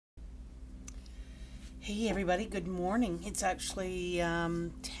Hey everybody, good morning. It's actually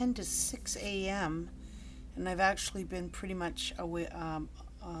 10 to 6 a.m. and I've actually been pretty much awake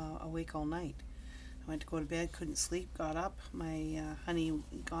all night. I went to go to bed, couldn't sleep, got up. My honey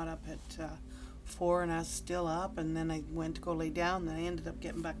got up at 4 and I was still up, and then I went to go lay down and I ended up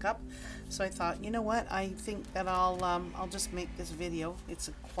getting back up. So I thought, you know what, I think that I'll just make this video. It's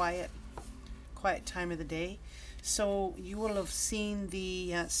a quiet time of the day. So you will have seen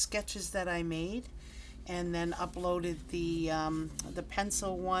the sketches that I made, and then uploaded the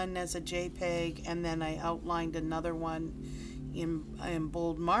pencil one as a JPEG, and then I outlined another one in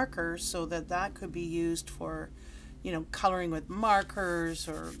bold markers so that that could be used for, coloring with markers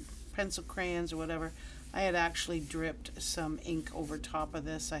or pencil crayons or whatever. I had actually dripped some ink over top of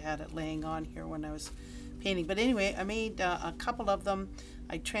this. I had it laying on here when I was painting. But anyway, I made a couple of them.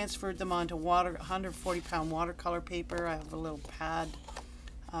 I transferred them onto 140-pound watercolor paper. I have a little pad.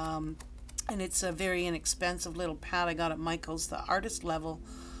 And it's a very inexpensive little pad I got at Michael's, the artist level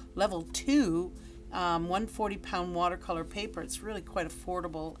 2, 140-pound watercolor paper. It's really quite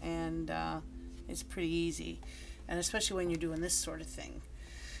affordable, and it's pretty easy, and especially when you're doing this sort of thing.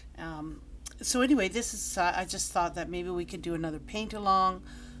 So anyway, this is I just thought that maybe we could do another paint along.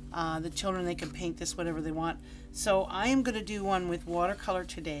 The children, they can paint this whatever they want. So I am going to do one with watercolor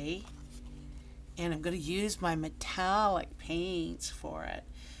today, and I'm going to use my metallic paints for it.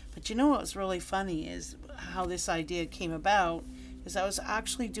 But you know what was really funny is how this idea came about. Is I was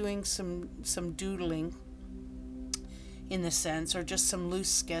actually doing some doodling, in the sense, or just some loose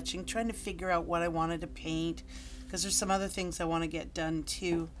sketching, trying to figure out what I wanted to paint, because there's some other things I want to get done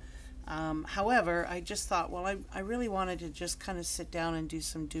too. However, I just thought, well, I really wanted to just kind of sit down and do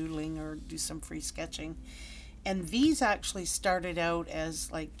some doodling or do some free sketching. And these actually started out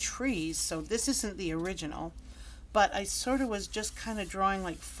as like trees, so this isn't the original. But I sort of was just kind of drawing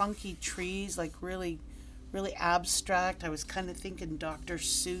like funky trees, like really abstract. I was kind of thinking Dr.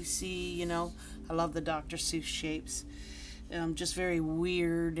 Seussy, I love the Dr. Seuss shapes. Just very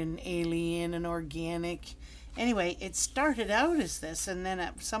weird and alien and organic. Anyway, it started out as this, and then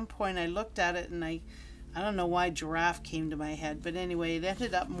at some point I looked at it and I don't know why giraffe came to my head, but anyway, it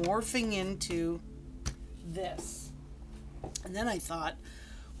ended up morphing into this. And then I thought,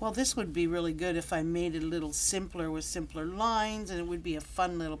 well, this would be really good if I made it a little simpler with simpler lines, and it would be a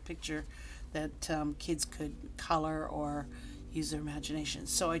fun little picture that kids could color or use their imagination.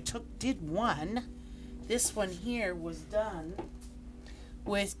 So I did one. This one here was done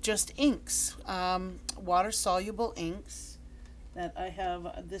with just inks, water-soluble inks that I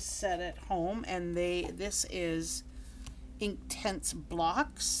have this set at home, and this is Inktense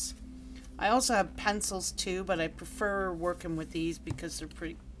blocks. I also have pencils too, but I prefer working with these because they're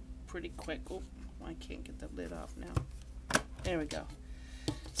pretty quick. Oh, I can't get the lid off now. There we go.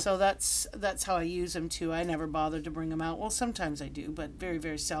 So that's how I use them too. I never bothered to bring them out. Well, sometimes I do, but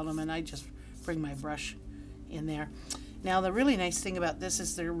very seldom, and I just bring my brush in there. Now, the really nice thing about this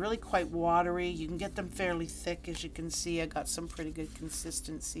is they're really quite watery. You can get them fairly thick, as you can see. I got some pretty good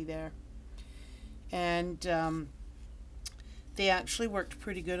consistency there. And they actually worked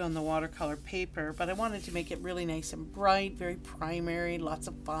pretty good on the watercolor paper, but I wanted to make it really nice and bright, very primary, lots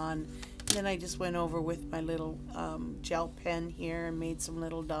of fun. And then I just went over with my little gel pen here and made some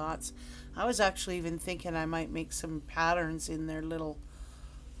little dots. I was actually even thinking I might make some patterns in their little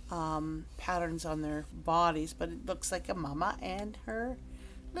patterns on their bodies, but it looks like a mama and her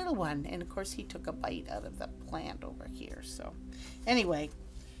little one. And of course he took a bite out of the plant over here. So anyway,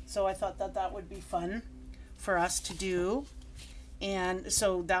 so I thought that would be fun for us to do. And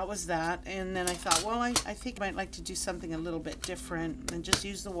so that was that. And then I thought, well, I think I might like to do something a little bit different and just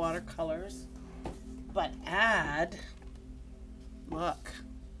use the watercolors, but add, look,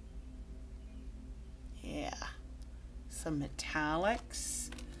 yeah, some metallics.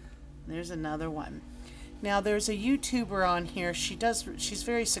 There's another one. Now there's a YouTuber on here. She's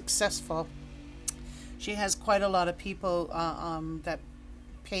very successful. She has quite a lot of people that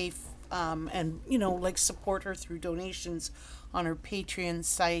pay and like support her through donations on her Patreon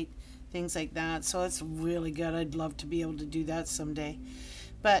site, things like that. So it's really good. I'd love to be able to do that someday.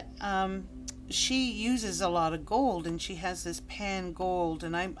 But she uses a lot of gold, and she has this pan gold,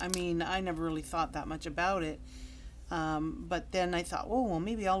 and I mean, I never really thought that much about it. But then I thought, oh, well,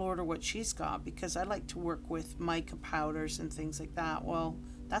 maybe I'll order what she's got, because I like to work with mica powders and things like that. Well,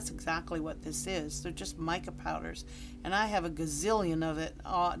 that's exactly what this is. They're just mica powders, and I have a gazillion of it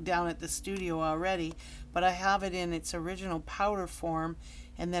down at the studio already, but I have it in its original powder form,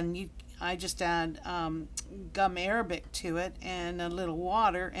 and then I just add gum arabic to it and a little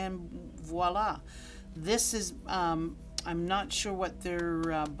water, and voila. This is I'm not sure what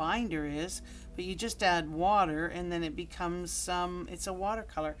their binder is, but you just add water and then it becomes it's a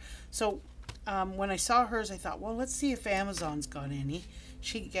watercolor. So when I saw hers, I thought, well, let's see if Amazon's got any.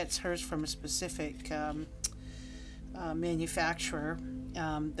 She gets hers from a specific manufacturer.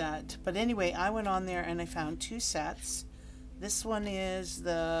 But anyway, I went on there and I found two sets. This one is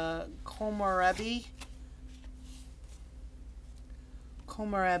the Komorebi.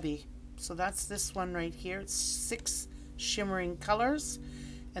 So that's this one right here. It's 6 shimmering colors,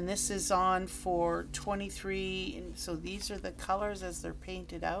 and this is on for 23. And so these are the colors as they're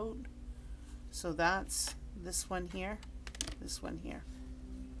painted out. So that's this one here, this one here.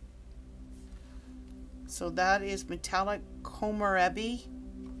 So that is metallic Komorebi.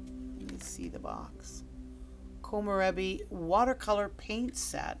 Let me see the box. Komorebi watercolor paint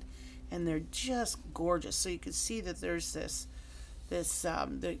set, and they're just gorgeous. So you can see that there's this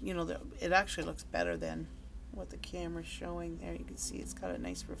it actually looks better than what the camera's showing there. You can see it's got a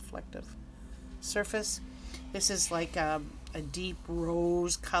nice reflective surface. This is like a deep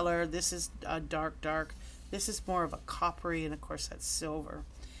rose color. This is a dark. This is more of a coppery, and of course that's silver.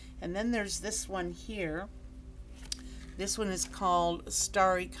 And then there's this one here. This one is called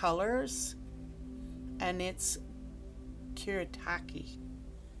Starry Colors, and it's Kiritaki,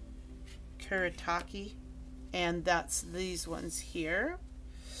 and that's these ones here.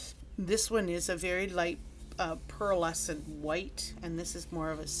 This one is a very light pearlescent white, and this is more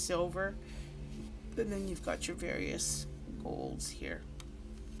of a silver. And then you've got your various golds here,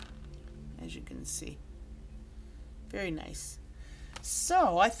 as you can see. Very nice.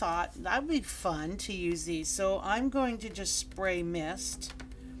 So I thought that would be fun to use these. So I'm going to just spray mist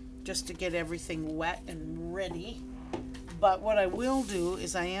just to get everything wet and ready. But what I will do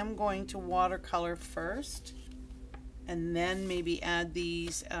is I am going to watercolor first, and then maybe add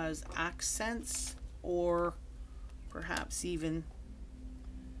these as accents, or perhaps even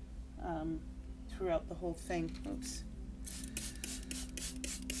throughout the whole thing. Oops.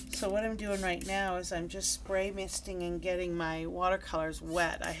 So what I'm doing right now is I'm just spray misting and getting my watercolors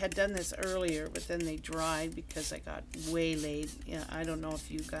wet. I had done this earlier, but then they dried because I got waylaid. Yeah, I don't know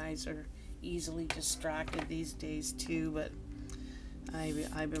if you guys are easily distracted these days too, but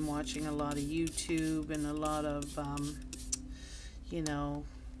I've been watching a lot of YouTube and a lot of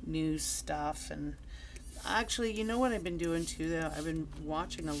news stuff. And actually, you know what I've been doing too, though? I've been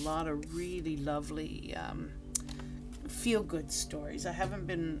watching a lot of really lovely feel-good stories. I haven't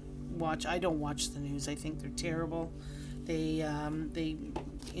been I don't watch the news. I think they're terrible. They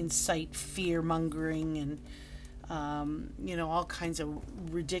incite fear-mongering and all kinds of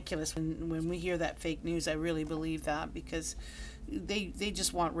ridiculous. When we hear that fake news, I really believe that, because they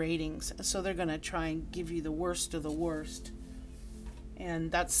just want ratings. So they're going to try and give you the worst of the worst.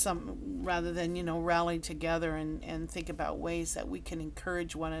 And that's some, rather than, rally together and think about ways that we can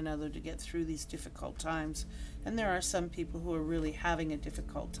encourage one another to get through these difficult times. And there are some people who are really having a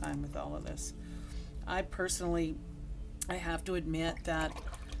difficult time with all of this. I personally, I have to admit that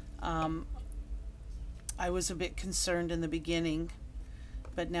I was a bit concerned in the beginning,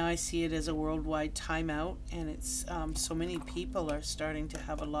 but now I see it as a worldwide timeout, and it's so many people are starting to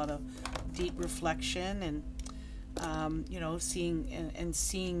have a lot of deep reflection and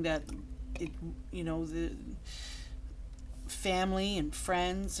seeing that it, the family and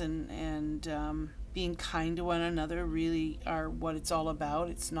friends and being kind to one another really are what it's all about.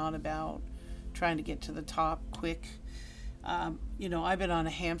 It's not about trying to get to the top quick. I've been on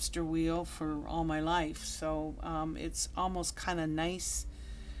a hamster wheel for all my life, so it's almost kind of nice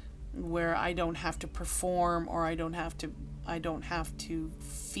where I don't have to perform, or I don't have to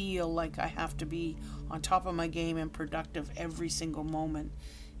feel like I have to be on top of my game and productive every single moment.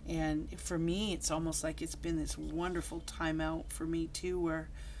 And for me, it's almost like it's been this wonderful time out for me too, where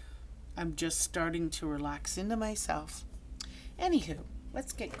I'm just starting to relax into myself. Anywho,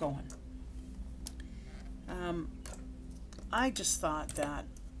 let's get going. I just thought that,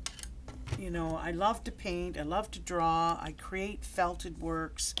 I love to paint, I love to draw, I create felted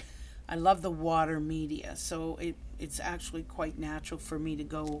works, I love the water media, so it's actually quite natural for me to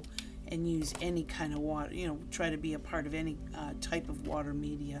go and use any kind of water, try to be a part of any type of water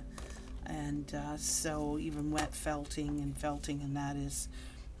media. And so even wet felting and that is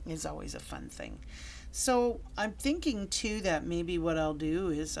always a fun thing. So I'm thinking too that maybe what I'll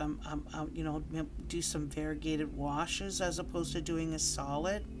do is do some variegated washes as opposed to doing a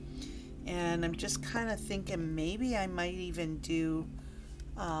solid. And I'm just kind of thinking maybe I might even do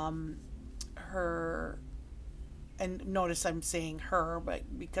her, and notice I'm saying her,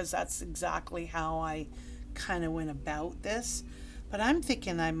 but because that's exactly how I kind of went about this. But I'm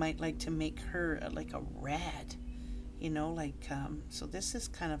thinking I might like to make her like a red, you know, like, so this is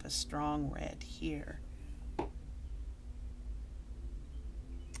kind of a strong red here.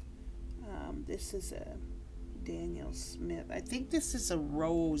 This is a Daniel Smith. I think this is a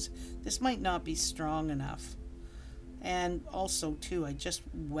rose. This might not be strong enough. And also, too, I just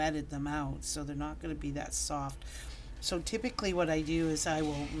wetted them out, so they're not going to be that soft. So typically what I do is I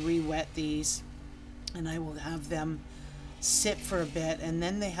will re-wet these, and I will have them sit for a bit, and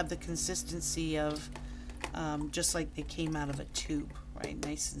then they have the consistency of just like they came out of a tube, right?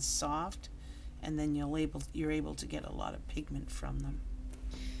 Nice and soft, and then you're able to get a lot of pigment from them.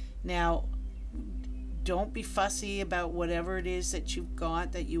 Now, don't be fussy about whatever it is that you've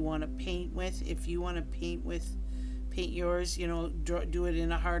got that you want to paint with. If you want to paint yours, you know, do it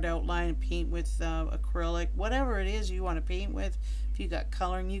in a hard outline and paint with acrylic, whatever it is you want to paint with. If you got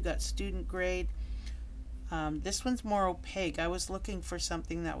coloring, you got student grade. This one's more opaque. I was looking for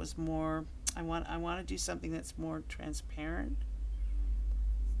something that was more, I want to do something that's more transparent.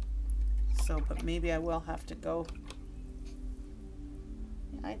 So, but maybe I will have to go.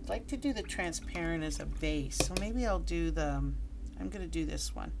 I'd like to do the transparent as a base, so maybe I'll do the, I'm going to do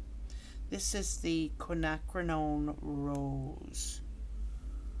this one. This is the quinacridone Rose.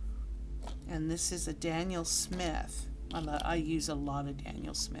 And this is a Daniel Smith. I use a lot of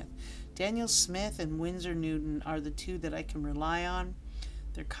Daniel Smith. Daniel Smith and Winsor Newton are the two that I can rely on.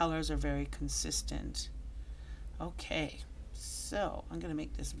 Their colors are very consistent. Okay, so I'm going to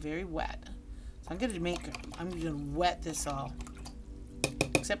make this very wet. So I'm going to wet this all,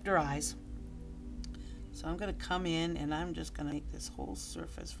 except her eyes. So I'm going to come in and I'm just going to make this whole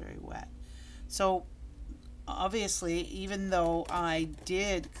surface very wet. So obviously, even though I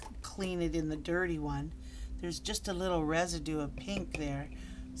did clean it in the dirty one, there's just a little residue of pink there.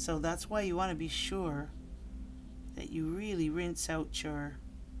 So that's why you want to be sure that you really rinse out your...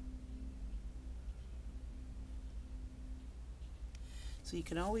 So you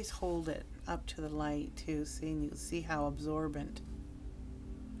can always hold it up to the light too, so you can see how absorbent.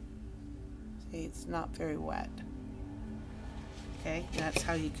 See, it's not very wet. Okay, that's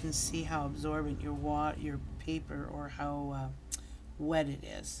how you can see how absorbent your paper, or how wet it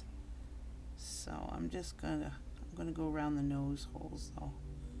is. So I'm gonna go around the nose holes though,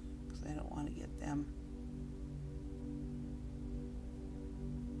 because I don't want to get them.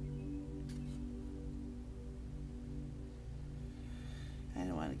 I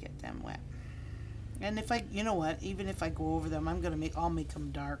don't want to get them wet. And if I, you know what, even if I go over them, I'll make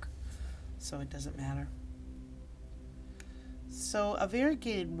them dark, so it doesn't matter. So a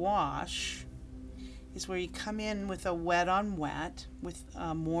variegated wash is where you come in with a wet on wet with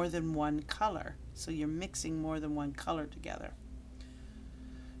more than one color. So you're mixing more than one color together.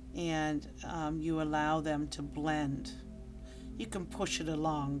 And you allow them to blend. You can push it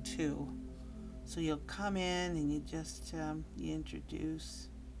along too. So you'll come in and you just you introduce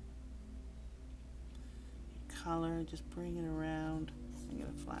your color, just bring it around. I'm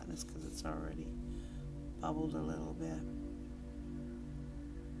going to flatten this because it's already bubbled a little bit.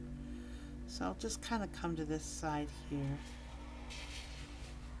 So I'll just kind of come to this side here.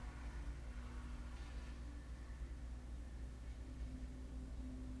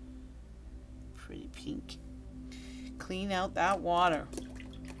 Pretty pink. Clean out that water.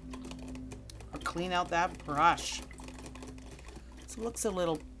 Or clean out that brush. So it looks a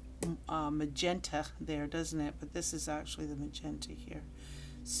little magenta there, doesn't it? But this is actually the magenta here.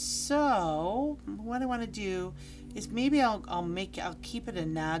 So what I want to do is maybe I'll keep it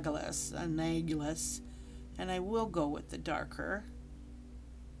analogous, and I will go with the darker,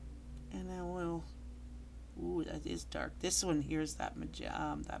 and I will. Ooh, that is dark. This one here is that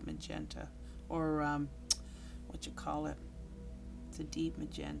magenta, or what you call it? It's a deep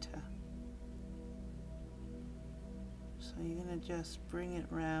magenta. So you're gonna just bring it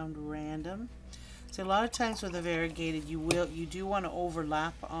round random. So a lot of times with a variegated, you do want to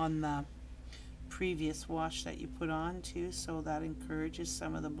overlap on the previous wash that you put on too, so that encourages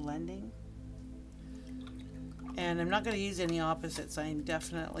some of the blending. And I'm not going to use any opposites. I'm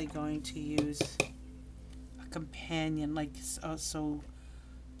definitely going to use a companion, like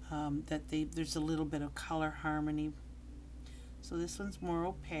that there's a little bit of color harmony. So this one's more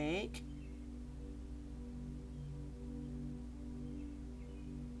opaque.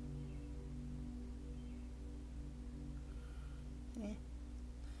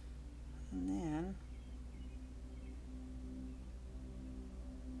 And then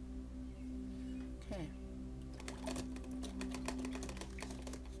okay.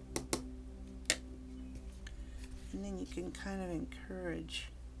 And then you can kind of encourage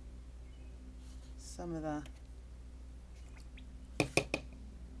some of the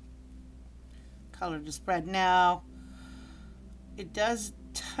color to spread. Now, it does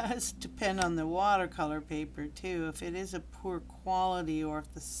depend on the watercolor paper too. If it is a poor quality or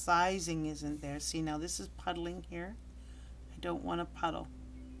if the sizing isn't there. See, now this is puddling here. I don't want a puddle.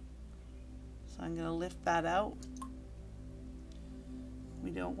 So I'm going to lift that out. We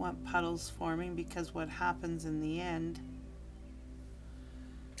don't want puddles forming because what happens in the end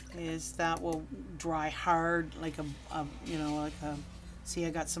is that will dry hard like see, I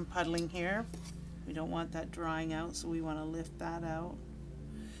got some puddling here. We don't want that drying out, so we want to lift that out.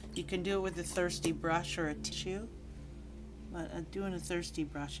 You can do it with a thirsty brush or a tissue, but doing a thirsty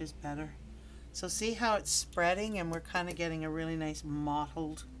brush is better. So see how it's spreading and we're kind of getting a really nice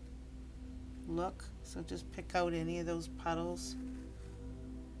mottled look. So just pick out any of those puddles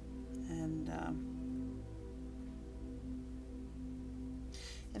and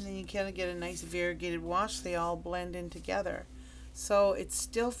then you kind of get a nice variegated wash. They all blend in together. So it's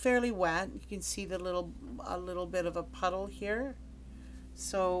still fairly wet. You can see a little bit of a puddle here.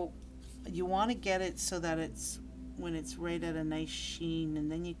 So you want to get it so that it's when it's right at a nice sheen,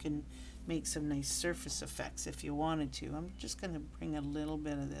 and then you can make some nice surface effects if you wanted to. I'm just going to bring a little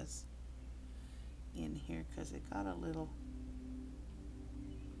bit of this in here because it got a little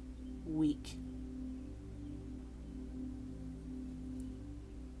weak.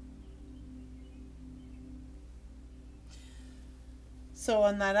 So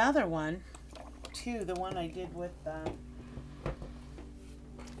on that other one too, the one I did with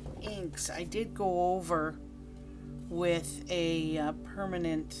inks, I did go over with a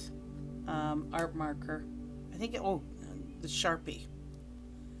permanent art marker. I think the Sharpie.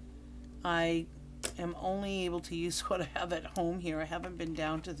 I am only able to use what I have at home here. I haven't been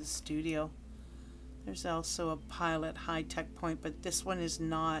down to the studio. There's also a Pilot high-tech point, but this one is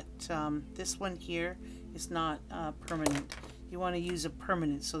not, this one here is not permanent. You want to use a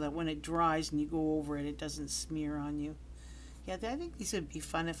permanent so that when it dries and you go over it, it doesn't smear on you. Yeah, I think these would be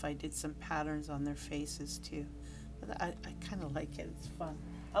fun if I did some patterns on their faces too. But I kind of like it. It's fun.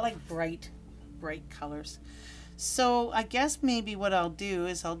 I like bright colors. So I guess maybe what I'll do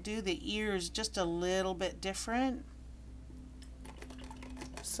is I'll do the ears just a little bit different.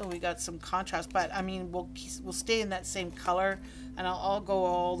 So we got some contrast, but I mean we'll stay in that same color, and I'll go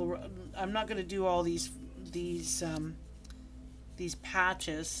all the. I'm not going to do all these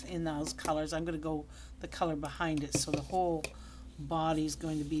patches in those colors. I'm going to go the color behind it, so the whole body is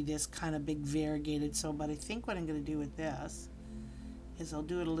going to be this kind of big variegated. So, but I think what I'm going to do with this is I'll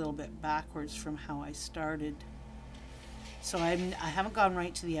do it a little bit backwards from how I started. So I haven't gone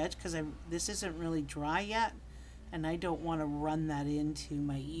right to the edge because this isn't really dry yet, and I don't want to run that into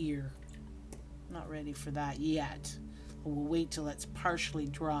my ear. I'm not ready for that yet. We'll wait till it's partially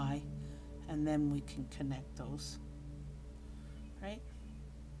dry, and then we can connect those. Right?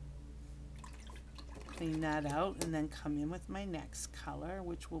 Clean that out and then come in with my next color,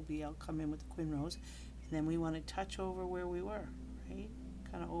 which will be, I'll come in with the Quin Rose, and then we want to touch over where we were, right?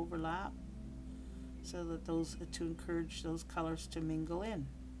 Kind of overlap so that to encourage those colors to mingle in.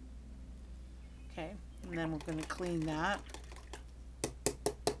 Okay, and then we're going to clean that.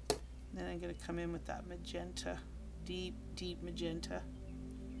 Then I'm going to come in with that magenta, deep magenta,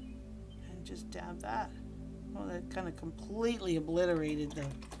 and just dab that. Well, that kind of completely obliterated the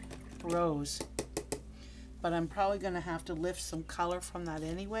rose. But I'm probably going to have to lift some color from that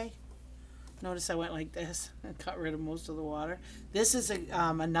anyway. Notice I went like this and got rid of most of the water. This is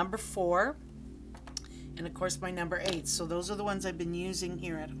a number 4. And of course my number 8. So those are the ones I've been using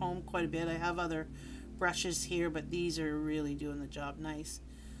here at home quite a bit. I have other brushes here, but these are really doing the job nice.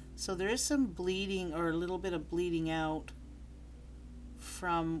 So there is some bleeding, or a little bit of bleeding out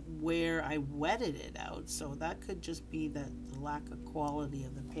from where I wetted it out, so that could just be the lack of quality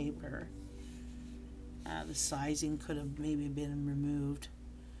of the paper. The sizing could have maybe been removed,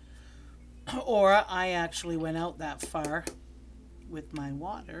 or I actually went out that far with my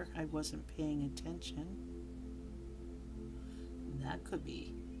water. I wasn't paying attention. That could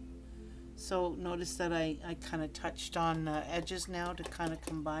be. So notice that I kind of touched on edges now to kind of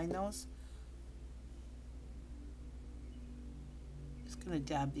combine those. Going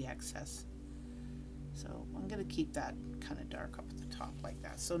to dab the excess. So I'm going to keep that kind of dark up at the top like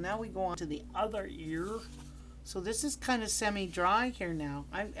that. So now we go on to the other ear. So this is kind of semi-dry here now.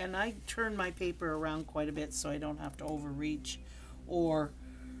 I turn my paper around quite a bit so I don't have to overreach, or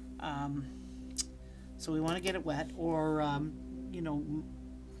so we want to get it wet, or you know,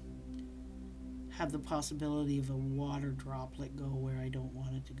 have the possibility of a water droplet go where I don't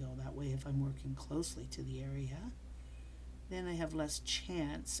want it to go. That way, if I'm working closely to the area, then I have less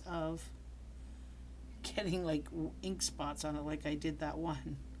chance of getting like ink spots on it like I did that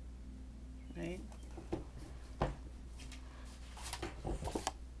one, right?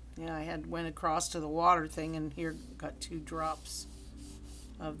 Yeah, I went across to the water thing, and here got 2 drops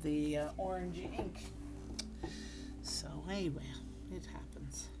of the orange ink. So anyway, it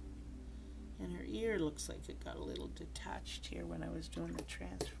happens. And her ear looks like it got a little detached here when I was doing the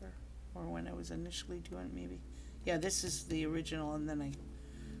transfer, or when I was initially doing it, maybe. Yeah, this is the original, and then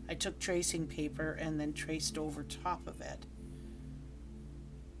I took tracing paper and then traced over top of it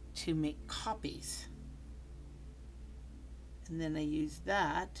to make copies. And then I used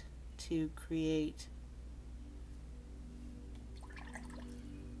that to create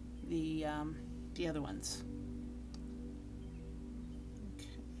the other ones. Okay.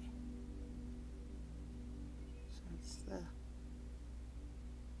 So it's the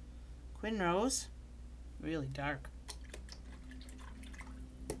Quinn Rose, really dark.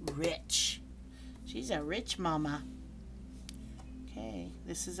 Rich. She's a rich mama. Okay,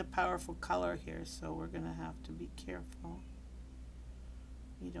 this is a powerful color here, so we're gonna have to be careful.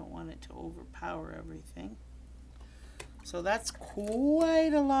 You don't want it to overpower everything. So that's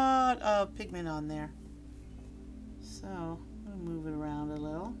quite a lot of pigment on there. So I'm gonna move it around a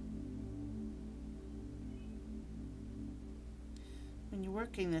little. When you're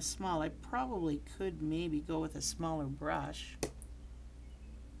working this small, I probably could maybe go with a smaller brush.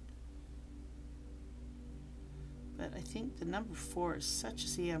 But I think the number 4 is such,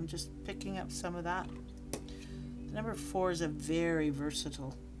 see, I'm just picking up some of that. The number 4 is a very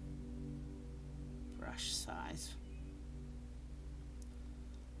versatile brush size.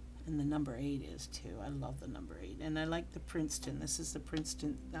 And the number 8 is too. I love the number 8. And I like the Princeton. This is the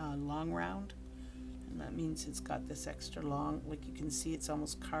Princeton long round. And that means it's got this extra long, like you can see it's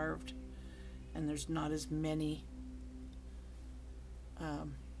almost carved. And there's not as many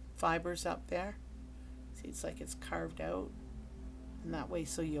fibers up there. See, it's like it's carved out. And that way,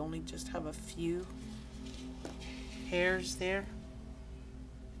 so you only just have a few hairs there.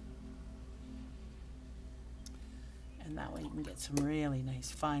 And that way you can get some really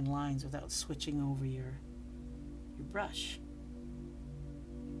nice fine lines without switching over your brush.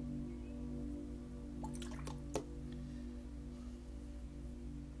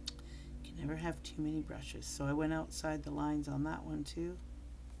 You can never have too many brushes. So I went outside the lines on that one too.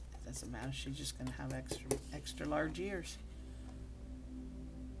 It doesn't matter, she's just going to have extra large ears.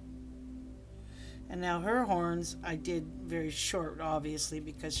 And now her horns I did very short, obviously,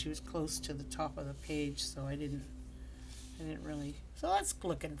 because she was close to the top of the page, so I didn't really. So that's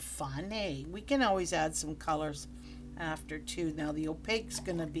looking fun. Hey, we can always add some colors after too. Now the opaque's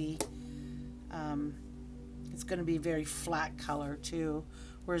going to be it's going to be very flat color too,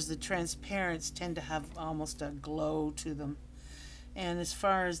 whereas the transparents tend to have almost a glow to them. And as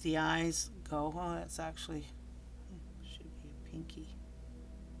far as the eyes go, oh, that's actually should be a pinky.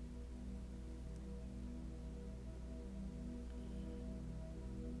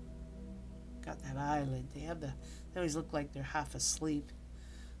 Got that eyelid. They always look like they're half asleep.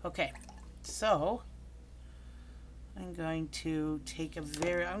 Okay, so I'm going to take a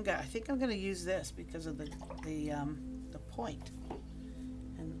I think I'm going to use this because of the point,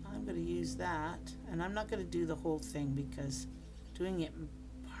 and I'm going to use that. And I'm not going to do the whole thing because doing it in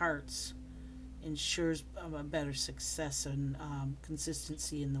parts ensures a better success and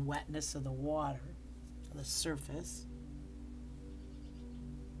consistency in the wetness of the water, the surface.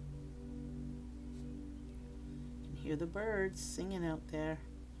 Hear the birds singing out there.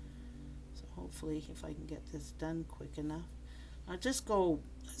 So hopefully if I can get this done quick enough. I'll just go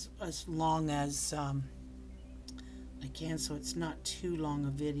as long as I can, so it's not too long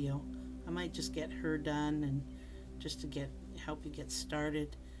a video. I might just get her done and just to help you get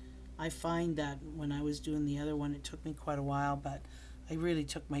started. I find that when I was doing the other one, it took me quite a while, but I really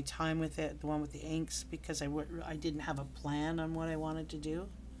took my time with it, the one with the inks, because I didn't have a plan on what I wanted to do.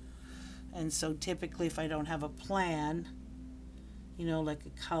 And so typically if I don't have a plan, you know, like a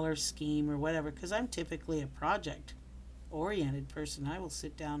color scheme or whatever, because I'm typically a project oriented person, I will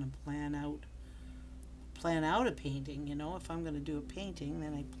sit down and plan out a painting. You know, if I'm going to do a painting,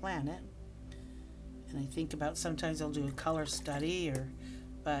 then I plan it. And I think about, sometimes I'll do a color study,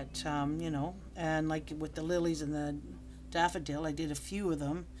 but you know, and like with the lilies and the daffodil, I did a few of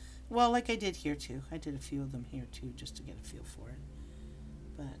them. Well, like I did here too. I did a few of them here too, just to get a feel for it.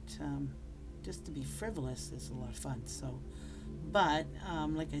 But just to be frivolous is a lot of fun. So, but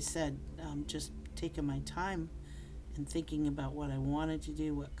like I said, just taking my time and thinking about what I wanted to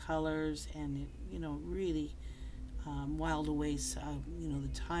do, what colors, and it, you know, really whiled away, you know, the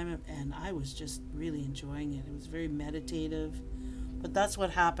time, and I was just really enjoying it. It was very meditative, but that's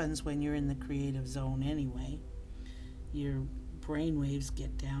what happens when you're in the creative zone anyway. Your brain waves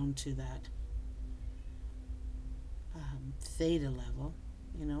get down to that theta level.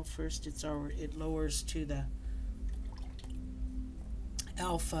 You know, first it lowers to the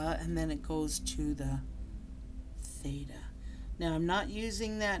alpha, and then it goes to the theta. Now I'm not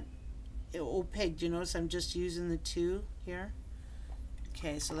using that opaque. Do you notice I'm just using the 2 here?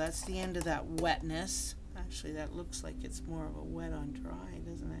 Okay, so that's the end of that wetness. Actually, that looks like it's more of a wet on dry,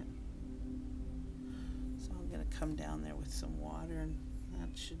 doesn't it? So I'm going to come down there with some water, and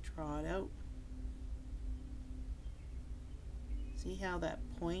that should draw it out. See how that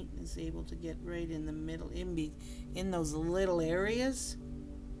point is able to get right in the middle, in those little areas?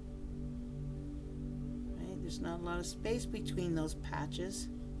 Right? There's not a lot of space between those patches.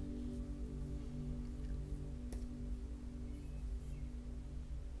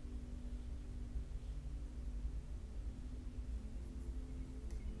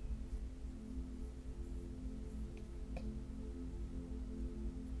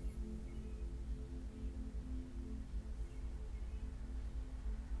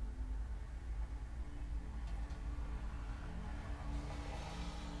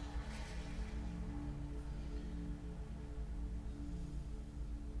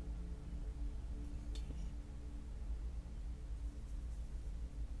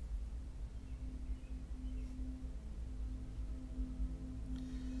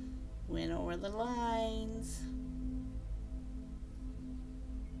 Went over the lines.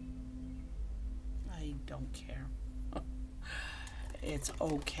 I don't care. It's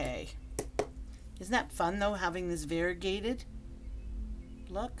okay. Isn't that fun though, having this variegated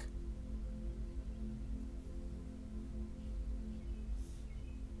look?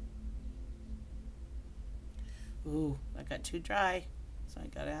 Ooh, I got too dry, so I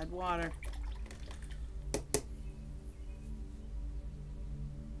gotta add water.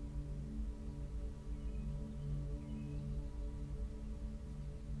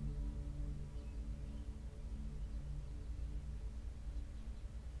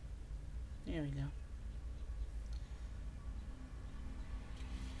 There we go.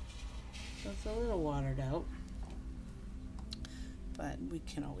 So it's a little watered out, but we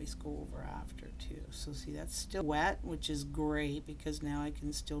can always go over after too. So see, that's still wet, which is great because now I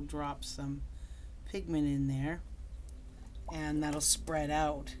can still drop some pigment in there, and that'll spread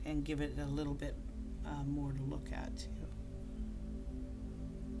out and give it a little bit more to look at too.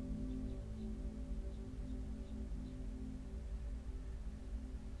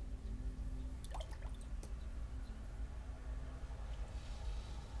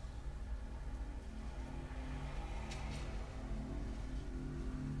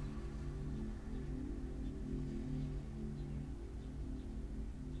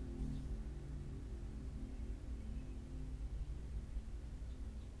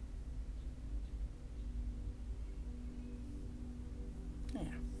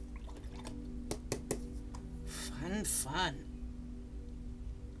 Fun.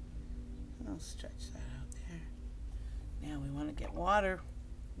 I'll stretch that out there. Now we want to get water.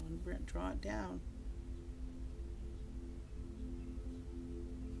 We want to draw it down.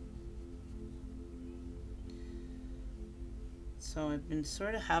 So I've been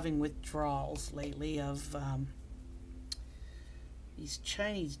sort of having withdrawals lately of these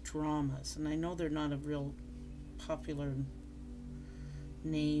Chinese dramas, and I know they're not a real popular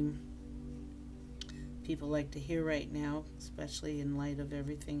name people like to hear right now, especially in light of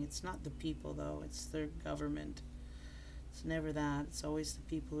everything. It's not the people though, it's their government. It's never that. It's always the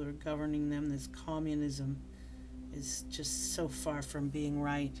people who are governing them. This communism is just so far from being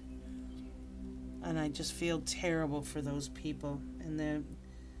right, and I just feel terrible for those people. And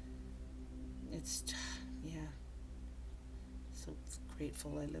it's yeah, so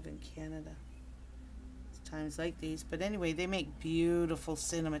grateful I live in Canada. It's times like these. But anyway, they make beautiful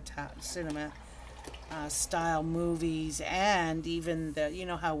cinema style movies, and even you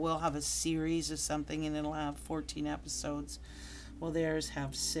know how we'll have a series of something and it'll have 14 episodes. Well, theirs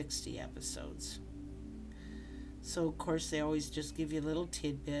have 60 episodes. So of course they always just give you little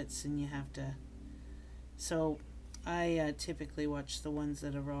tidbits, and you have to. So I typically watch the ones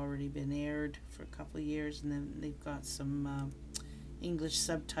that have already been aired for a couple of years, and then they've got some English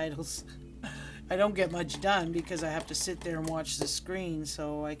subtitles. I don't get much done because I have to sit there and watch the screen,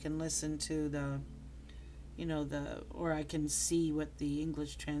 so I can listen to the, you know, or I can see what the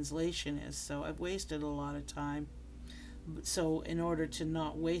English translation is. So I've wasted a lot of time. So in order to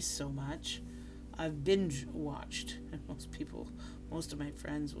not waste so much, I've binge watched. And most of my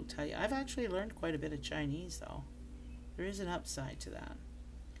friends will tell you, I've actually learned quite a bit of Chinese though. There is an upside to that.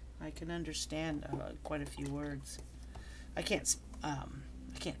 I can understand quite a few words. I can't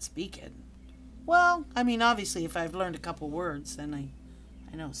speak it. Well, I mean, obviously, if I've learned a couple words, then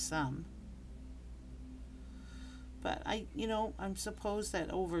I know some. But I'm suppose that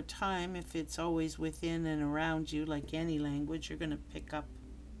over time, if it's always within and around you, like any language, you're going to pick up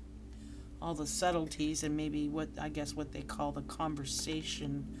all the subtleties and maybe what they call the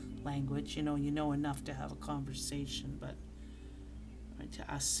conversation language. You know enough to have a conversation, but right, to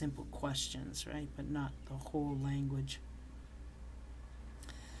ask simple questions, right? But not the whole language.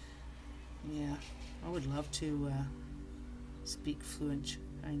 Yeah, I would love to speak fluent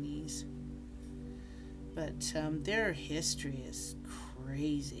Chinese. But their history is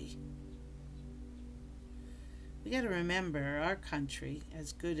crazy. We got to remember our country,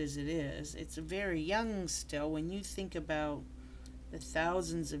 as good as it is, it's very young still. When you think about the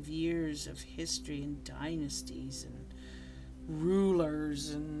thousands of years of history and dynasties and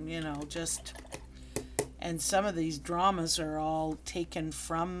rulers and and some of these dramas are all taken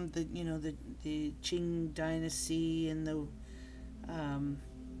from the Qing dynasty and there's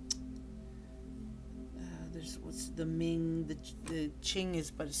what's the Ming, the Qing is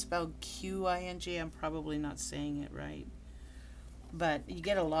but it's spelled Qing. I'm probably not saying it right, but you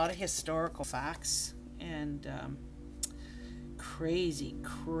get a lot of historical facts and crazy.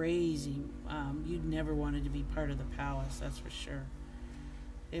 You'd never wanted to be part of the palace, that's for sure.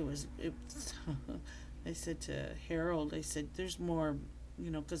 It I said to Harold, I said, there's more,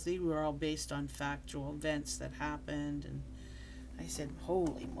 because they were all based on factual events that happened, and I said,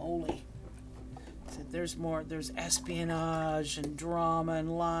 holy moly. I said, there's more, there's espionage and drama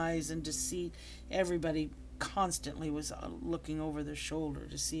and lies and deceit. Everybody constantly was looking over their shoulder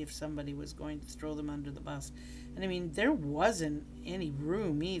to see if somebody was going to throw them under the bus. And I mean, there wasn't any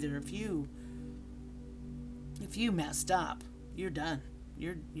room either. If you messed up, you're done.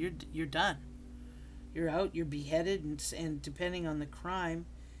 You're done. You're out, you're beheaded, and depending on the crime,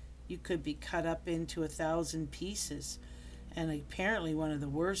 you could be cut up into 1,000 pieces. And apparently one of the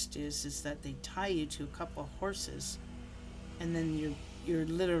worst is that they tie you to a couple of horses, and then you're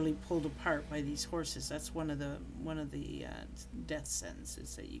literally pulled apart by these horses. That's one of the death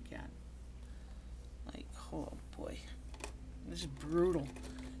sentences that you get. Like, oh boy, this is brutal.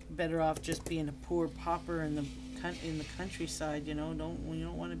 You're better off just being a poor pauper in the countryside. You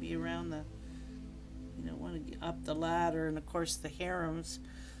don't want to be around you don't want to get up the ladder. And of course the harems,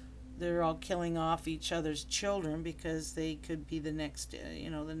 they're all killing off each other's children because they could be the next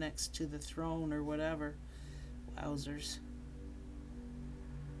the next to the throne or whatever. Wowzers.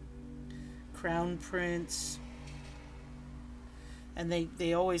 Crown prince, and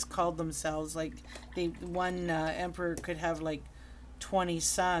they always called themselves, like, one emperor could have like 20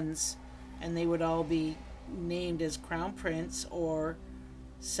 sons, and they would all be named as crown prince or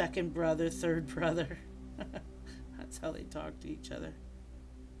second brother, third brother. That's how they talked to each other.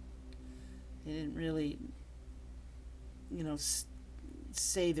 They didn't really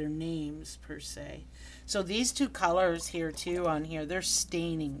say their names per se. So these two colors here too on here, they're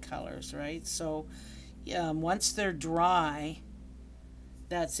staining colors, right? So once they're dry,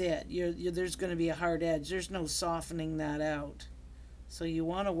 that's it. There's going to be a hard edge. There's no softening that out. So you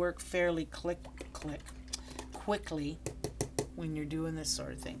want to work fairly quickly when you're doing this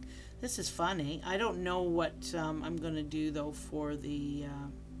sort of thing. This is funny. I don't know what I'm going to do though for the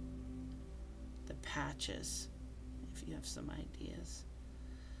patches, if you have some ideas.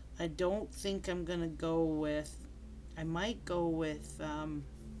 I don't think I'm going to go with, I might go with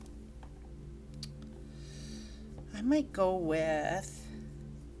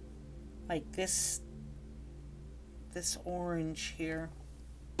like this orange here.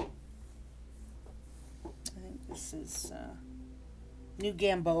 I think this is New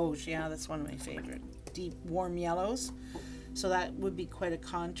Gamboge. Yeah, that's one of my favorite. Deep warm yellows. So that would be quite a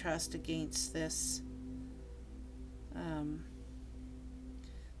contrast against this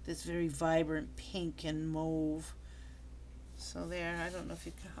this very vibrant pink and mauve. So there, I don't know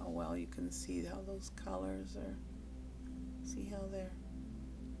how well you can see how those colors are. See how they're,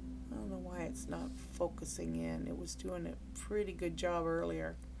 I don't know why it's not focusing in. It was doing a pretty good job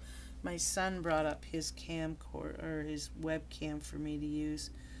earlier. My son brought up his camcorder, or his webcam, for me to use.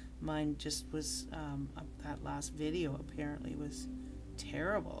 Mine just was, that last video apparently was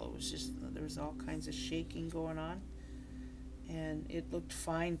terrible. It was just, there was all kinds of shaking going on. And it looked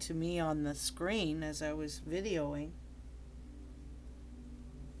fine to me on the screen as I was videoing.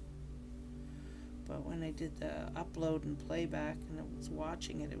 But when I did the upload and playback and I was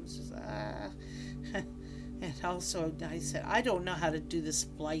watching it, it was just, And also, I said, I don't know how to do the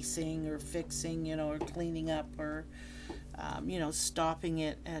splicing or fixing, or cleaning up or, stopping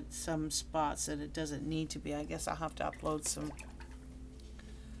it at some spots that it doesn't need to be. I guess I'll have to upload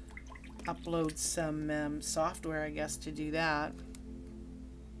some software, I guess, to do that.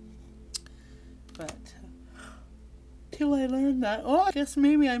 But till I learn that. Oh, I guess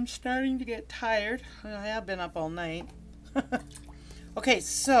maybe I'm starting to get tired. I have been up all night. Okay,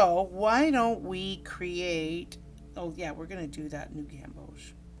 so why don't we create... Oh, yeah, we're going to do that new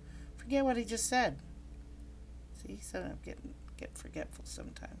gamboge. Forget what I just said. See, so I'm get forgetful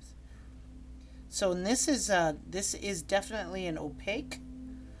sometimes. So this is definitely an opaque.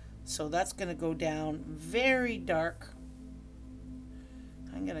 So that's going to go down very dark.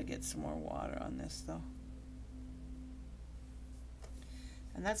 I'm going to get some more water on this, though.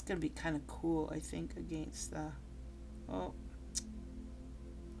 And that's going to be kind of cool, I think, against the... Oh.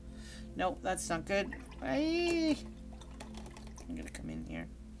 Nope, that's not good. I'm going to come in here.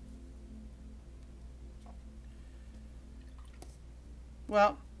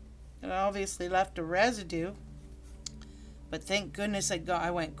 Well, it obviously left a residue. But thank goodness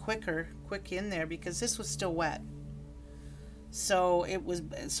I went quick in there because this was still wet. So it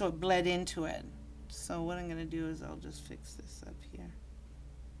bled into it. So what I'm going to do is I'll just fix this up here.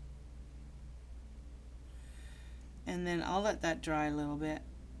 And then I'll let that dry a little bit.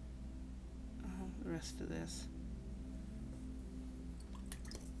 The rest of this.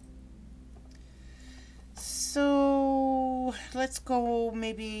 So let's go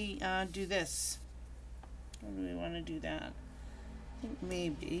maybe do this. Or do we want to do that? I think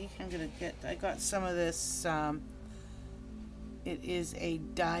maybe I got some of this. It is a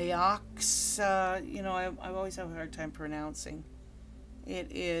diox. You know, I always have a hard time pronouncing. It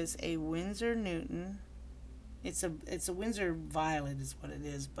is a Winsor Newton. It's a Winsor Violet is what it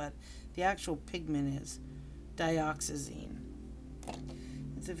is, but the actual pigment is dioxazine.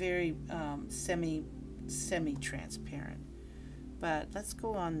 It's a very semi-transparent. But let's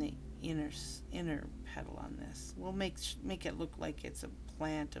go on the inner petal on this. We'll make it look like it's a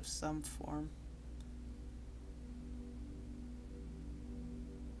plant of some form.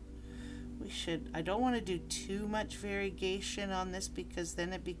 I don't want to do too much variegation on this because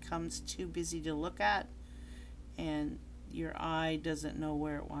then it becomes too busy to look at and your eye doesn't know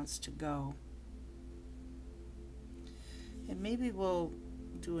where it wants to go. And maybe we'll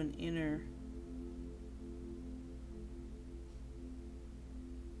do an inner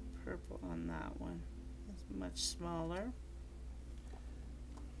purple on that one. It's much smaller.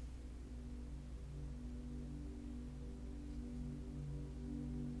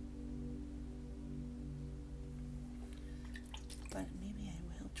 But maybe I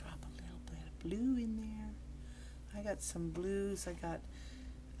will drop a little bit of blue in there. I got some blues. I got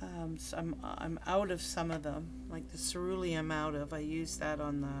I'm out of some of them, like the cerulean I'm out of. I used that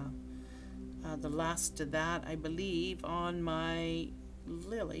on the last of that, I believe, on my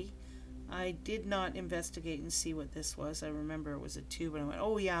lily. I did not investigate and see what this was. I remember it was a tube, and I went,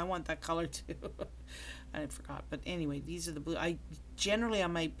 oh yeah, I want that color too. I forgot. But anyway, these are the blue. I generally,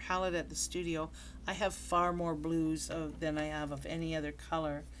 on my palette at the studio, I have far more blues than I have of any other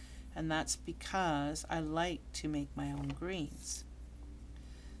color. And that's because I like to make my own greens.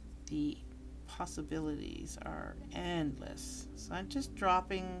 The possibilities are endless. So I'm just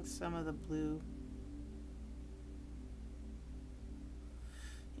dropping some of the blue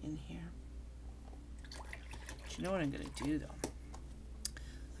in here. But you know what I'm going to do though?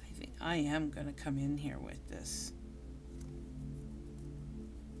 I think I am going to come in here with this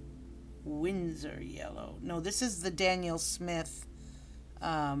Winsor yellow. No, this is the Daniel Smith.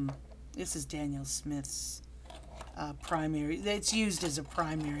 This is Daniel Smith's primary. It's used as a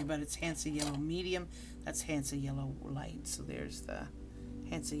primary, but it's Hansa Yellow Medium. That's Hansa Yellow Light. So there's the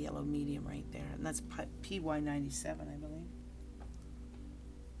Hansa Yellow Medium right there. And that's PY97, I believe.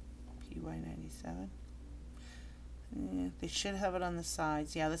 PY97. Yeah, they should have it on the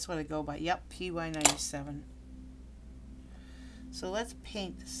sides. Yeah, that's what I go by. Yep, PY97. So let's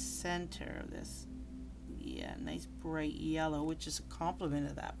paint the center of this. Yeah, nice bright yellow, which is a complement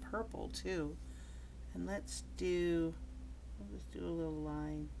of that purple too. And let's do a little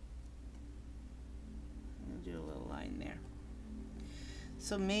line. We'll do a little line there.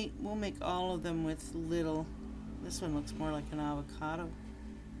 So we'll make all of them with little. This one looks more like an avocado,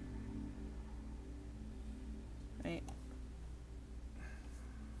 right?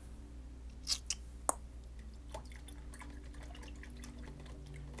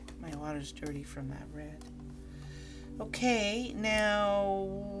 My water's dirty from that red. Okay,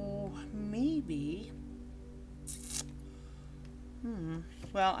 now maybe.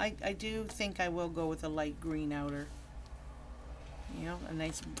 Well, I do think I will go with a light green outer. You know, a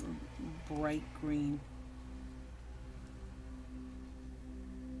nice bright green.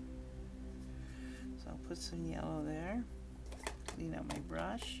 So I'll put some yellow there. Clean out my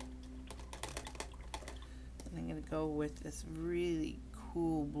brush. And I'm going to go with this really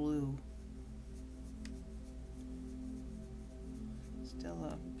cool blue. still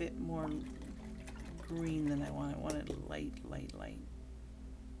a bit more green than I want. I want it light, light, light.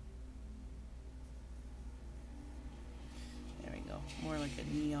 There we go. More like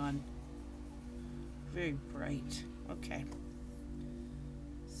a neon. Very bright. Okay.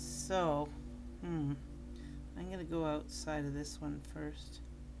 So, I'm going to go outside of this one first,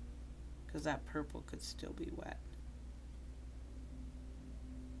 because that purple could still be wet.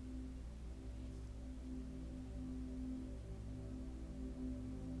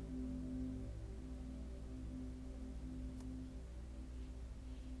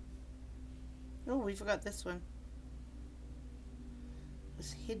 Oh, we forgot this one. It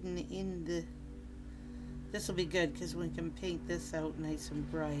was hidden in the... This will be good because we can paint this out nice and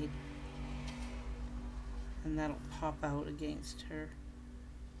bright. And that'll pop out against her.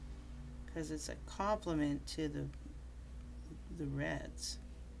 Because it's a complement to the reds.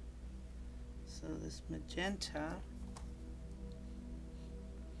 So this magenta.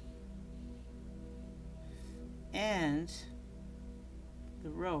 And the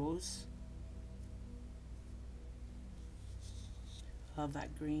rose. Love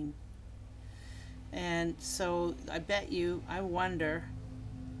that green. And so I bet you, I wonder,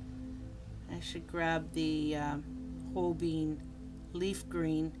 I should grab the whole bean leaf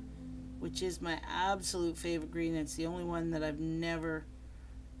green, which is my absolute favorite green. It's the only one that I've never,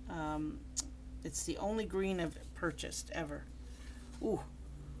 it's the only green I've purchased ever. Ooh,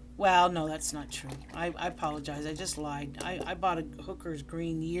 well, no, that's not true. I apologize, I just lied. I bought a Hooker's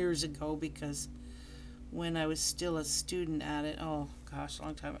green years ago because when I was still a student at it, oh gosh, a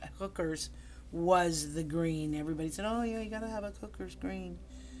long time, Hooker's was the green. Everybody said, oh yeah, you gotta have a Hooker's green.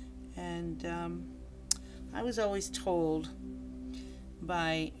 And I was always told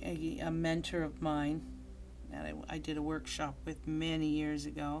by a mentor of mine that I did a workshop with many years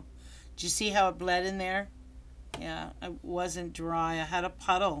ago. Did you see how it bled in there? Yeah, it wasn't dry. I had a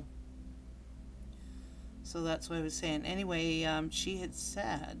puddle. So that's what I was saying. Anyway, she had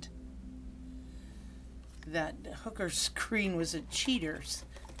said that Hooker's green was a cheaters,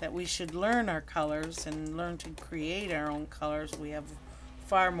 that we should learn our colors and learn to create our own colors. We have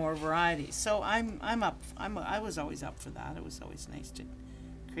far more variety. So I was always up for that. It was always nice to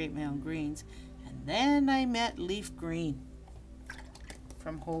create my own greens. And then I met leaf green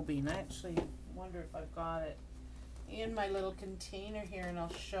from Whole Bean. I actually wonder if I've got it in my little container here, and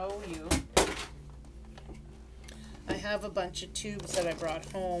I'll show you. I have a bunch of tubes that I brought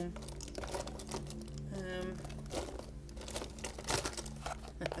home.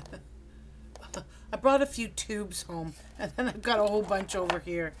 I brought a few tubes home, and then I've got a whole bunch over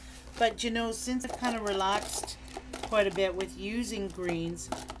here. But you know, since I've kind of relaxed quite a bit with using greens,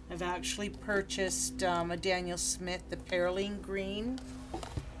 I've actually purchased a Daniel Smith, the Perylene green,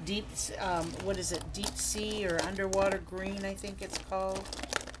 deep, what is it, deep sea or underwater green, I think it's called.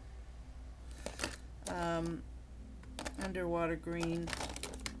 Underwater green.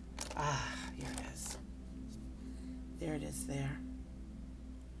 Ah, here it is. There it is there.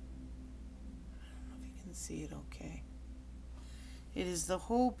 I don't know if you can see it okay. It is the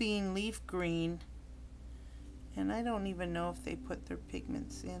Whole Bean leaf green, and I don't even know if they put their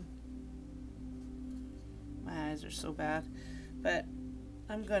pigments in. My eyes are so bad, but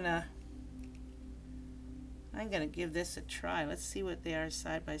I'm gonna give this a try. Let's see what they are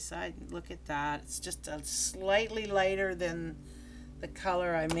side by side. Look at that. It's just a slightly lighter than the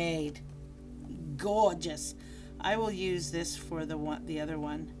color I made. Gorgeous. I will use this for the other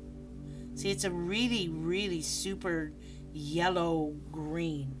one. See, it's a really, really super yellow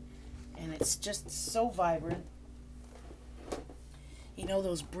green, and it's just so vibrant. You know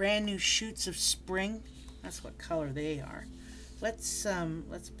those brand new shoots of spring? That's what color they are. Let's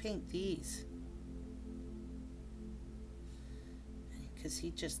paint these. Because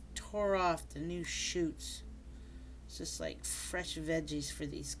he just tore off the new shoots. It's just like fresh veggies for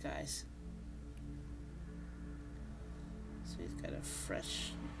these guys. So he's got a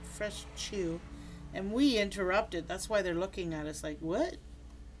fresh chew. And we interrupted. That's why they're looking at us like, what?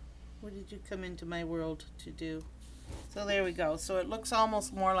 What did you come into my world to do? So there we go. So it looks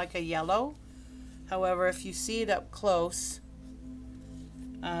almost more like a yellow. However, if you see it up close,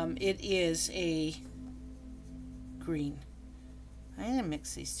 it is a green. I'm going to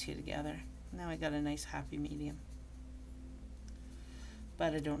mix these two together. Now I got a nice happy medium.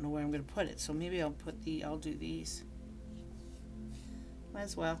 But I don't know where I'm going to put it. So maybe I'll do these. Might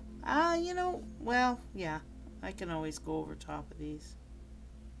as well. You know, well, yeah. I can always go over top of these.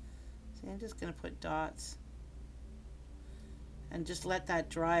 See, I'm just going to put dots. And just let that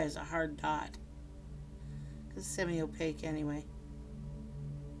dry as a hard dot. Because it's semi-opaque anyway.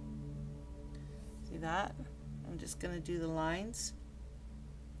 See that? I'm just going to do the lines.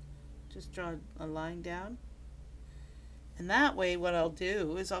 Just draw a line down. And that way what I'll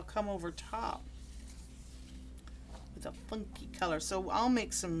do is I'll come over top with a funky color. So I'll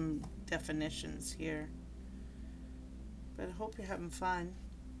make some definitions here. But I hope you're having fun.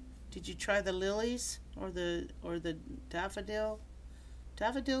 Did you try the lilies or the daffodil?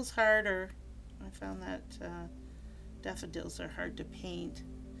 Daffodil's harder. I found that daffodils are hard to paint,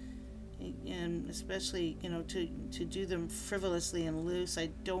 and especially, you know, to do them frivolously and loose. I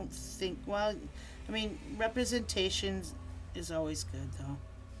don't think, well, I mean, representation is always good though.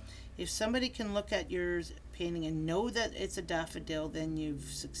 If somebody can look at your painting and know that it's a daffodil, then you've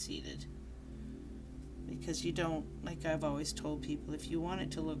succeeded. Because you don't, like I've always told people, if you want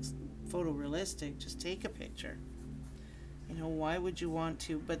it to look photorealistic, just take a picture. You know, why would you want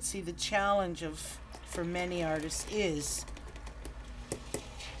to? But see, the challenge for many artists is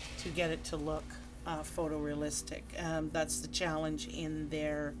to get it to look photorealistic. That's the challenge in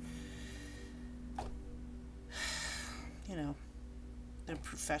their, you know, they're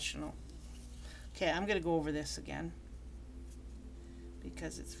professional. Okay, I'm going to go over this again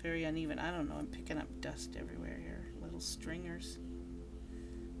because it's very uneven. I don't know, I'm picking up dust everywhere here. Little stringers.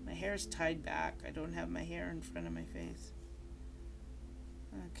 My hair is tied back. I don't have my hair in front of my face.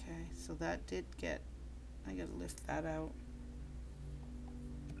 Okay, so that did get, I gotta lift that out.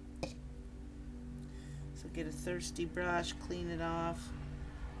 So get a thirsty brush, clean it off.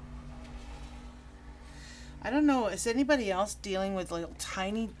 I don't know, is anybody else dealing with little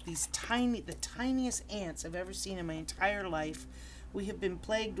the tiniest ants I've ever seen in my entire life? We have been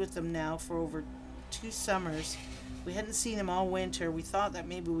plagued with them now for over 2 summers. We hadn't seen them all winter. We thought that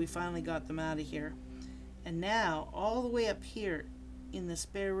maybe we finally got them out of here. And now, all the way up here in the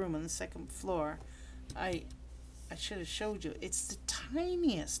spare room on the 2nd floor, I should have showed you. It's the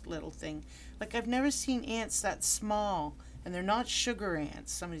tiniest little thing. Like, I've never seen ants that small. And they're not sugar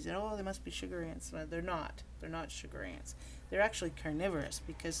ants. Somebody said, oh, they must be sugar ants. No, they're not. They're not sugar ants. They're actually carnivorous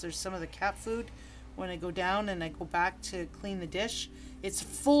because there's some of the cat food. When I go down and I go back to clean the dish, it's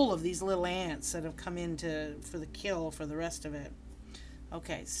full of these little ants that have come in for the kill for the rest of it.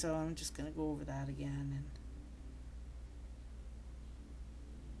 Okay, so I'm just going to go over that again.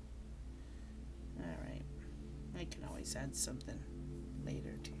 Alright. I can always add something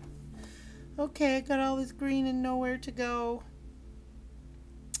later too. Okay, I got all this green and nowhere to go.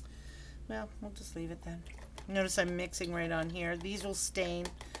 Well, we'll just leave it then. Notice I'm mixing right on here. These will stain,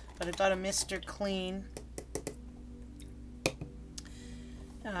 but I've got a Mr. Clean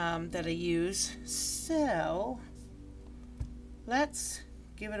that I use. So, let's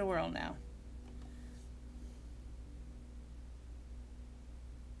give it a whirl now.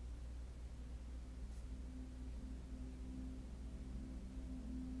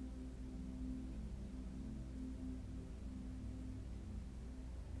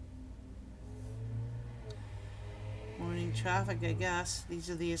 Morning traffic, I guess. These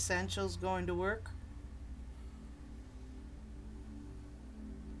are the essentials going to work.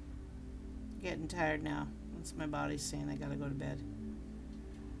 Getting tired now. That's my body saying I gotta go to bed.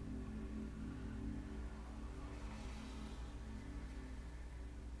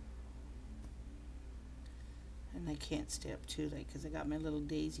 And I can't stay up too late because I got my little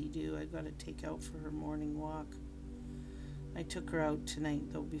Daisy due. I gotta take out for her morning walk. I took her out tonight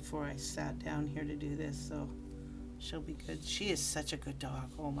though before I sat down here to do this, so she'll be good. She is such a good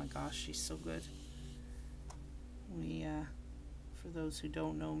dog. Oh my gosh, she's so good. We, for those who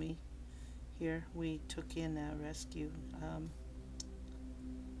don't know me here, we took in a rescue,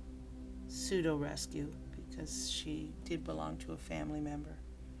 pseudo-rescue, because she did belong to a family member.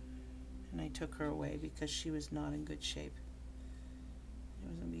 And I took her away because she was not in good shape. She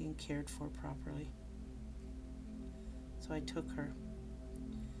wasn't being cared for properly. So I took her.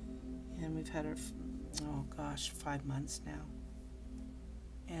 And we've had her oh gosh, 5 months now.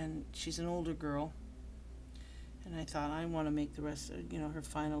 And she's an older girl. And I thought I want to make the rest of, you know, her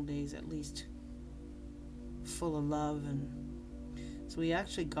final days at least full of love. And so we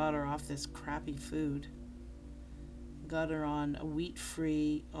actually got her off this crappy food. Got her on a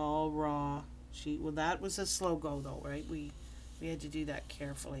wheat-free, all raw. Well, that was a slow go though, right? We had to do that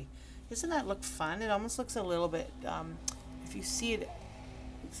carefully. Doesn't that look fun? It almost looks a little bit, if you see it,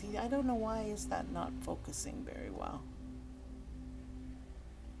 see, I don't know why is that not focusing very well.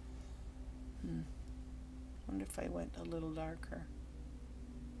 Wonder if I went a little darker.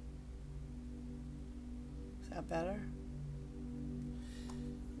 Is that better?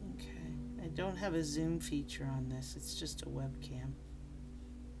 Okay. I don't have a zoom feature on this. It's just a webcam.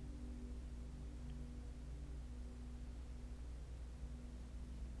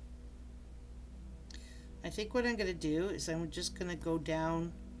 I think what I'm going to do is I'm just going to go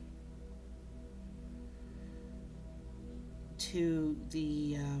down to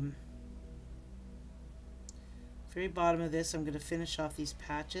the very bottom of this. I'm going to finish off these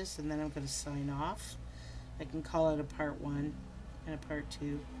patches and then I'm going to sign off. I can call it a part 1 and a part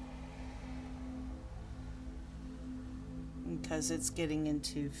 2 because it's getting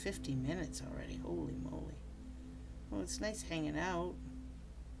into 50 minutes already. Holy moly. Well, it's nice hanging out.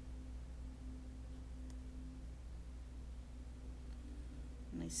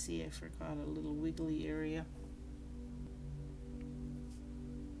 And I see I forgot a little wiggly area.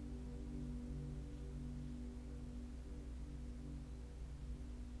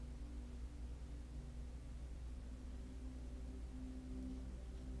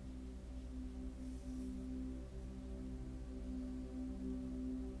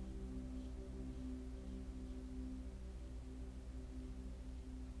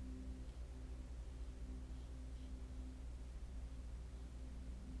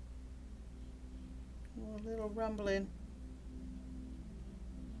 A little rumbling.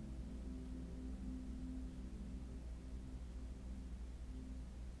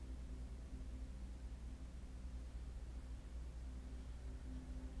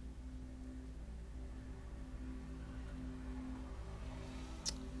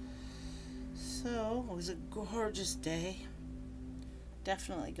 So it was a gorgeous day.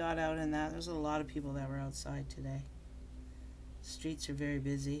 Definitely got out in that. There's a lot of people that were outside today. Streets are very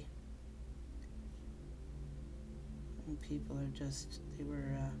busy. And people are just,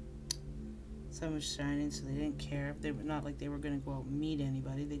 sun was shining, so they didn't care. They were not like they were going to go out and meet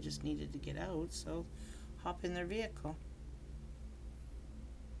anybody. They just needed to get out, so hop in their vehicle.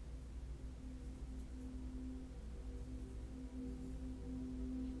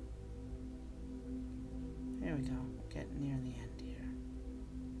 There we go. Getting near the end here.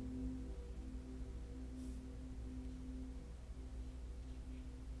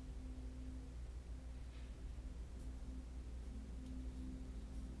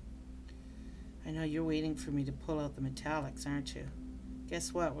 I know you're waiting for me to pull out the metallics, aren't you?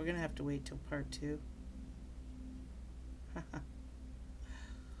 Guess what? We're going to have to wait till part 2.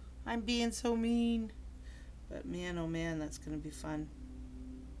 I'm being so mean. But man, oh man, that's going to be fun.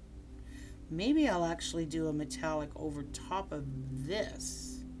 Maybe I'll actually do a metallic over top of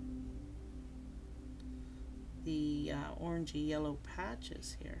this. The orangey yellow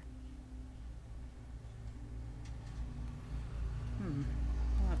patches here.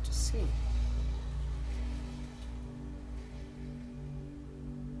 I'll have to see.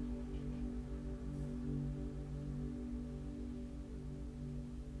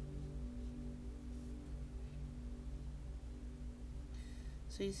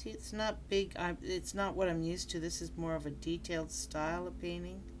 So you see, it's not big. It's not what I'm used to. This is more of a detailed style of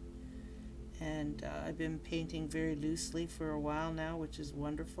painting. And I've been painting very loosely for a while now, which is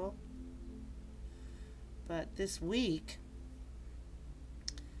wonderful. But this week,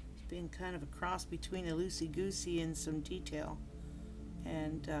 it's been kind of a cross between a loosey-goosey and some detail.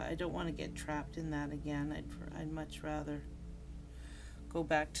 And I don't want to get trapped in that again. I'd much rather go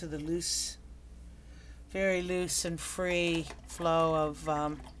back to the loose, very loose and free flow of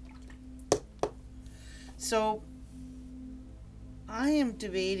so I am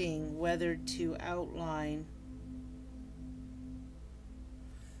debating whether to outline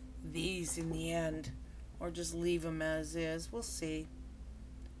these in the end or just leave them as is. We'll see.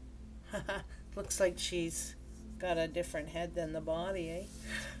 Looks like she's got a different head than the body, eh?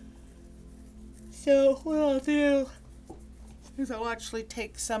 So what I'll do is I'll actually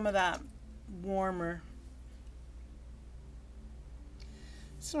take some of that warmer.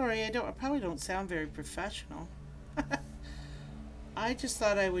 Sorry, I probably don't sound very professional. I just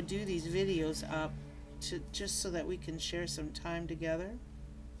thought I would do these videos up just so that we can share some time together.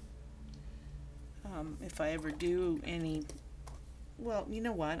 If I ever do any, well, you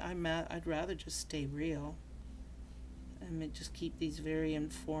know what? I'd rather just stay real. And just keep these very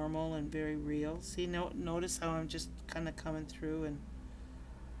informal and very real. See, notice how I'm just kind of coming through and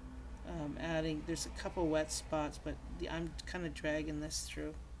adding. There's a couple wet spots, but I'm kind of dragging this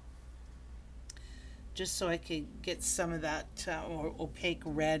through just so I could get some of that opaque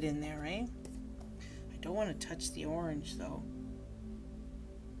red in there, eh? I don't want to touch the orange though.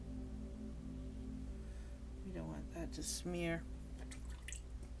 We don't want that to smear.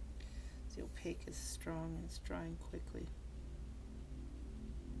 The opaque is strong and it's drying quickly.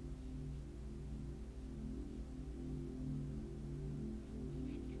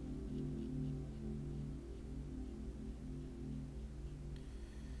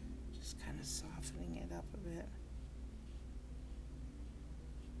 Just kind of softening it up a bit.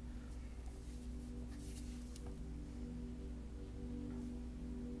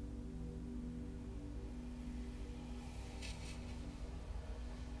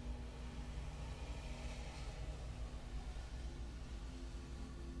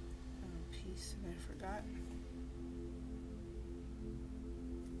 Jeez, I forgot.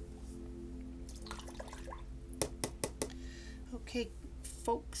 Okay,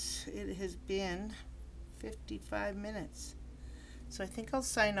 folks, it has been 55 minutes. So I think I'll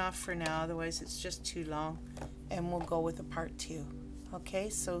sign off for now, otherwise it's just too long, and we'll go with a part 2. Okay,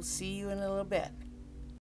 so see you in a little bit.